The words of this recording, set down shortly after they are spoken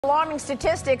Alarming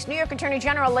statistics. New York Attorney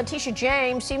General Letitia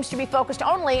James seems to be focused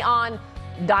only on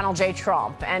Donald J.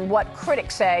 Trump and what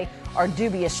critics say are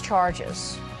dubious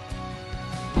charges.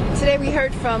 Today we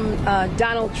heard from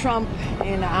Donald Trump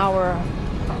in our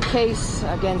case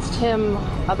against him,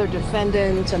 other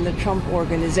defendants, and the Trump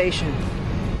Organization.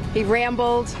 He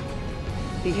rambled,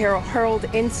 he hurled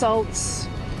insults,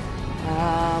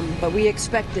 but we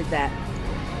expected that.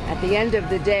 At the end of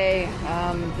the day,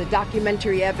 the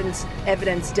documentary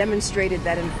evidence demonstrated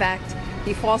that, in fact,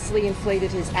 he falsely inflated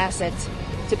his assets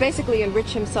to basically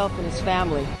enrich himself and his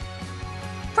family.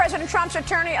 President Trump's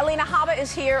attorney, Alina Habba,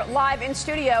 is here live in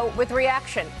studio with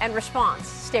reaction and response.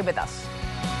 Stay with us.